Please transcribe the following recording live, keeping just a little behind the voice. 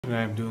And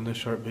I am doing this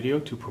short video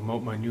to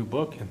promote my new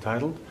book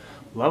entitled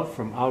Love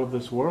from Out of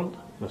This World,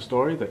 the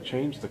story that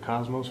changed the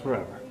cosmos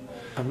forever.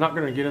 I'm not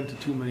going to get into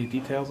too many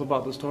details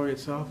about the story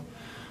itself,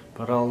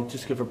 but I'll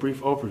just give a brief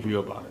overview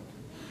about it.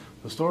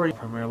 The story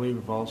primarily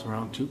revolves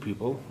around two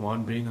people,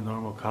 one being a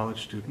normal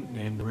college student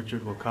named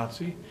Richard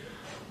Wilcoxy,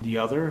 the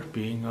other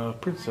being a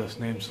princess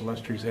named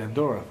Celestris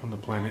Andorra from the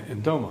planet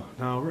Indoma.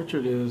 Now,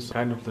 Richard is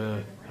kind of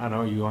the, I don't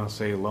know, you want to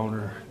say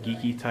loner,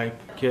 geeky type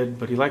kid,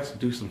 but he likes to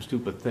do some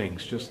stupid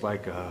things, just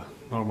like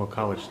normal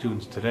college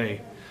students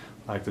today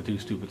like to do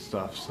stupid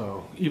stuff.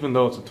 So even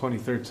though it's a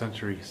 23rd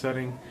century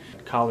setting,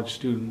 college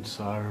students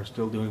are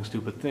still doing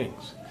stupid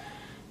things.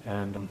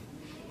 And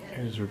it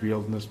is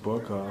revealed in this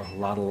book a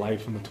lot of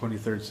life in the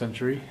 23rd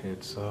century.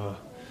 It's a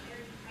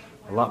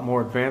lot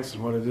more advanced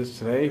than what it is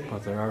today,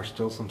 but there are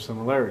still some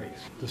similarities.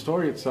 The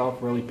story itself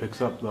really picks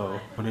up, though,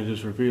 when it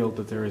is revealed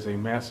that there is a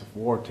massive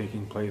war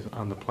taking place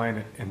on the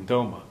planet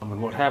Indoma.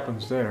 And what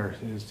happens there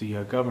is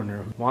the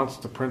governor wants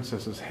the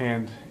princess's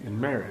hand in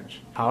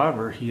marriage.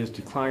 However, he is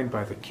declined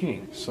by the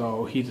king,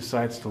 so he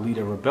decides to lead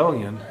a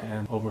rebellion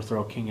and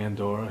overthrow King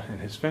Andorra and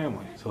his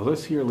family. So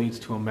this here leads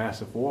to a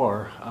massive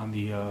war on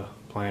the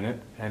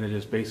planet, and it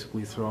is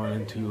basically thrown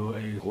into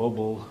a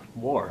global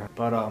war.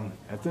 But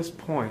at this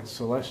point,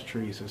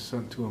 Celestris is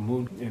sent to a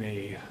moon in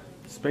a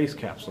space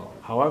capsule.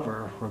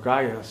 However,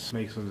 Rogaius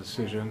makes a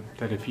decision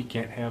that if he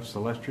can't have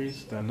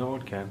Celestris, then no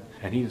one can,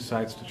 and he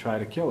decides to try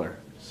to kill her.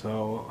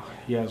 So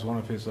he has one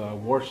of his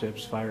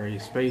warships fire a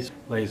space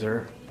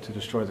laser to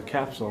destroy the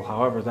capsule.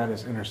 However, that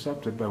is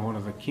intercepted by one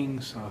of the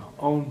king's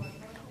own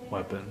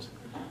weapons.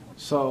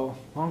 So,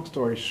 long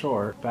story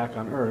short, back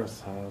on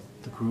Earth,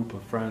 the group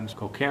of friends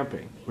go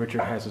camping.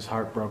 Richard has his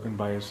heart broken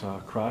by his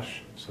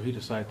crush, so he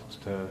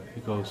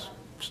goes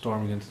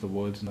storming into the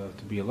woods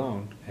to be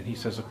alone. And he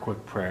says a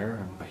quick prayer,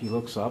 and he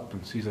looks up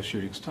and sees a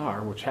shooting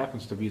star, which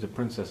happens to be the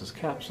princess's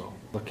capsule.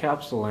 The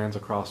capsule lands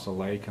across the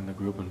lake, and the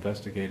group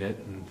investigate it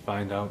and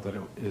find out that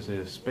it is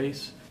a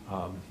space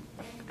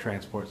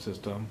transport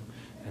system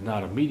and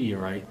not a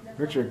meteorite.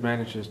 Richard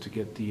manages to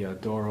get the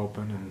door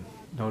open and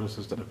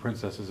notices that the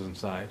princess is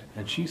inside,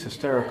 and she's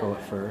hysterical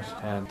at first,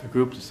 and the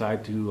group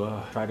decide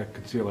to try to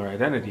conceal her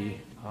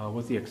identity,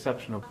 with the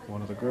exception of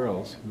one of the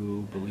girls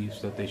who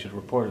believes that they should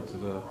report it to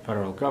the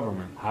federal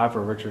government.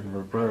 However, Richard and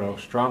Roberto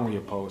strongly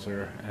oppose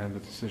her, and the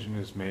decision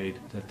is made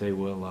that they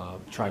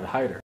will try to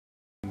hide her.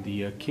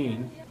 The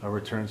king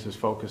returns his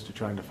focus to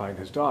trying to find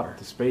his daughter.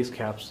 The space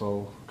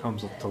capsule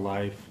comes to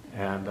life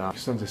and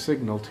sends a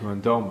signal to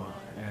Indoma,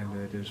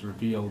 and it is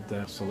revealed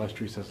that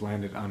Celestris has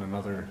landed on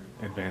another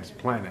advanced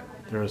planet.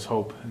 There is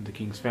hope in the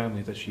king's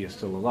family that she is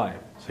still alive.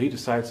 So he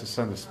decides to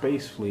send a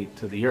space fleet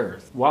to the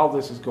Earth. While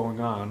this is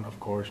going on, of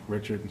course,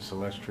 Richard and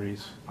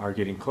Celestris are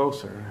getting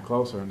closer and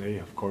closer, and they,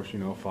 of course,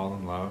 fall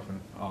in love and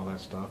all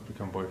that stuff,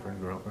 become boyfriend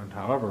and girlfriend.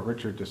 However,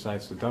 Richard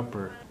decides to dump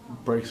her,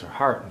 breaks her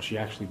heart, and she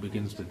actually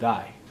begins to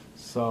die.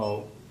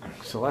 So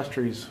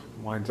Celestris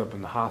winds up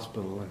in the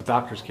hospital, and the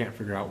doctors can't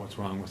figure out what's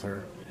wrong with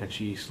her, and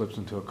she slips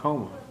into a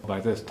coma. By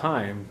this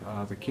time,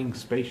 the king's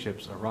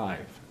spaceships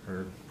arrive,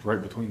 or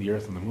right between the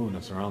Earth and the Moon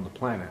and surround the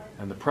planet,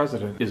 and the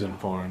president is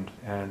informed,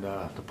 and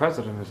the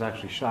president is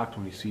actually shocked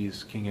when he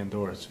sees King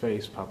Andorra's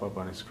face pop up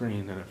on his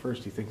screen, and at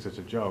first he thinks it's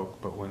a joke,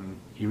 but when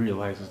he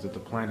realizes that the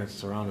planet's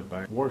surrounded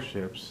by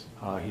warships,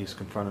 he's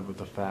confronted with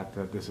the fact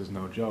that this is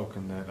no joke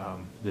and that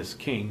this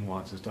king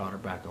wants his daughter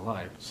back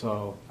alive.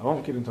 So I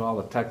won't get into all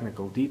the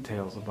technical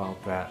details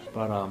about that,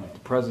 but the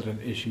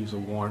president issues a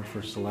warrant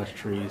for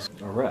Celestris'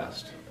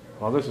 arrest.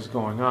 While this is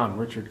going on,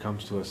 Richard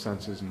comes to his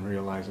senses and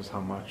realizes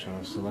how much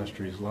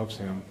Celestris loves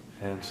him,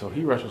 and so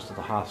he rushes to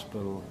the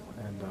hospital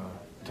and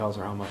tells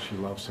her how much he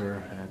loves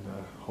her and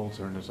holds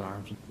her in his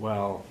arms.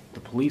 Well, the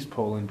police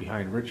pull in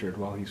behind Richard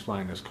while he's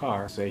flying his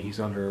car, say he's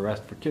under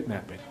arrest for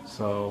kidnapping.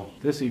 So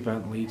this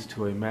event leads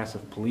to a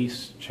massive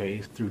police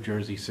chase through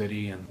Jersey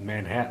City and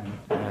Manhattan,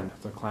 and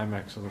the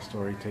climax of the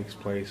story takes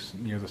place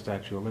near the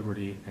Statue of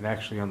Liberty, and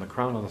actually on the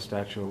crown of the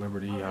Statue of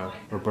Liberty,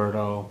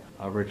 Roberto,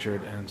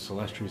 Richard, and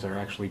Celestris are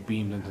actually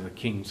beamed into the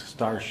king's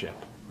starship.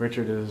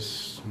 Richard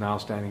is now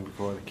standing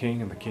before the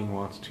king, and the king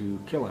wants to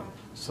kill him.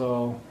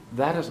 So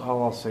that is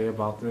all I'll say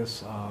about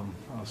this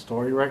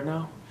story right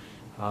now.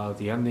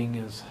 The ending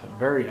is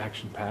very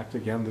action-packed.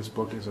 Again, this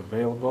book is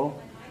available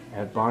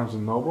at Barnes &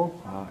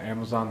 Noble,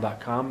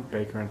 Amazon.com,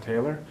 Baker &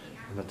 Taylor,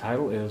 and the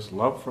title is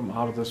Love from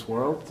Out of This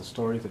World, the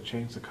story that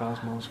changed the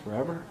cosmos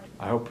forever.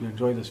 I hope you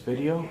enjoyed this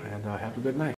video, and have a good night.